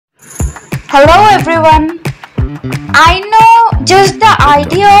Hello everyone. I know just the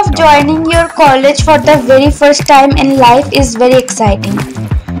idea of joining your college for the very first time in life is very exciting.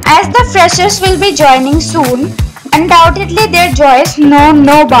 As the freshers will be joining soon, undoubtedly their joys know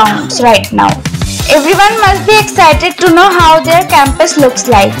no bounds right now. Everyone must be excited to know how their campus looks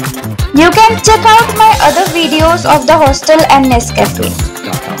like. You can check out my other videos of the hostel and Nescafe.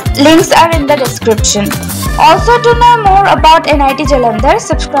 Links are in the description. Also, to know more about NIT Jalandhar,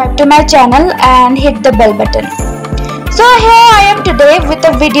 subscribe to my channel and hit the bell button. So here I am today with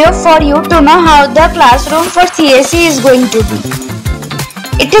a video for you to know how the classroom for CSE is going to be.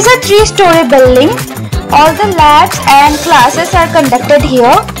 It is a 3-story building. All the labs and classes are conducted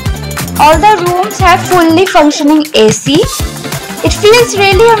here. All the rooms have fully functioning AC. It feels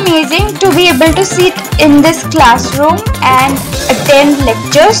really amazing to be able to sit in this classroom and attend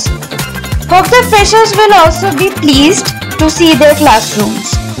lectures. Hope the freshers will also be pleased to see their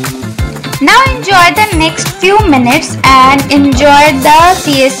classrooms. Now enjoy the next few minutes and enjoy the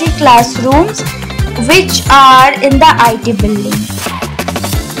CSE classrooms which are in the IT building.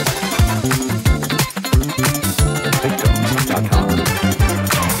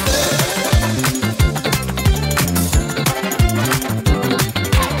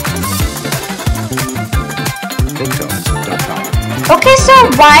 Okay, so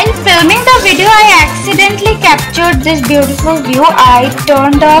while filming the video, I accidentally captured this beautiful view. I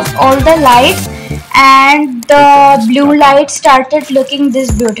turned off all the lights and the blue light started looking this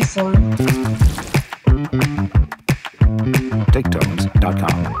beautiful.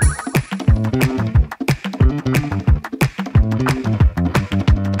 TikToks.com.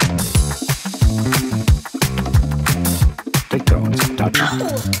 TikToks.com.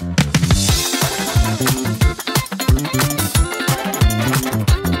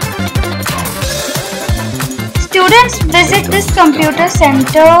 Students visit this computer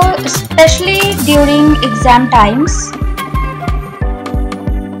center especially during exam times.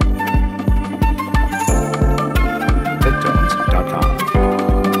 TikToks.com.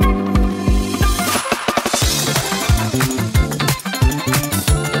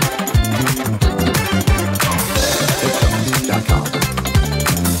 TikToks.com.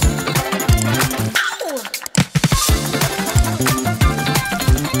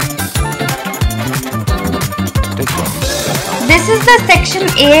 This is the section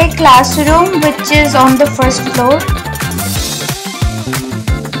A classroom which is on the first floor.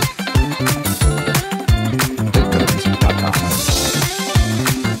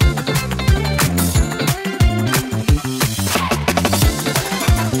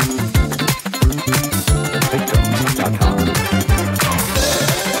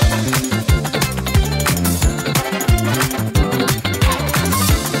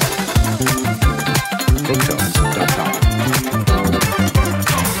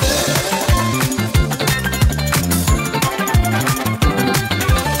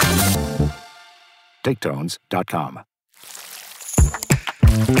 TikToks.com.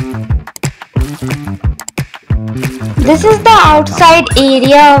 This is the outside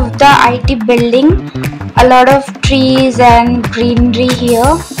area of the IT building. A lot of trees and greenery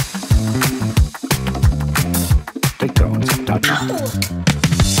here. TikToks.com.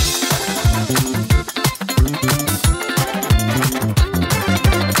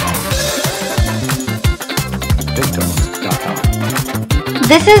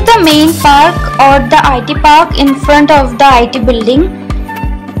 This is the main park or the IT park in front of the IT building.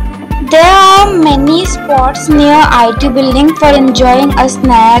 There are many spots near IT building for enjoying a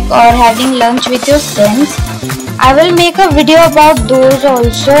snack or having lunch with your friends. I will make a video about those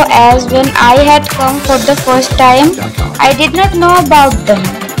also, as when I had come for the first time, I did not know about them.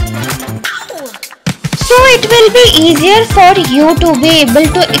 So it will be easier for you to be able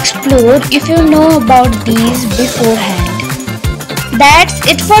to explore if you know about these beforehand. That's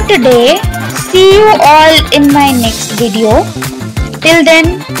it for today. See you all in my next video. Till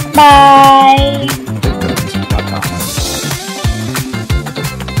then, bye.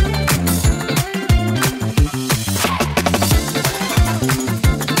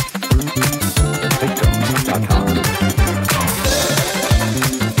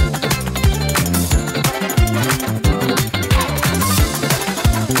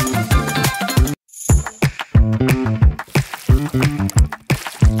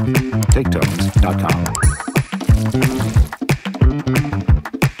 TikToks.com.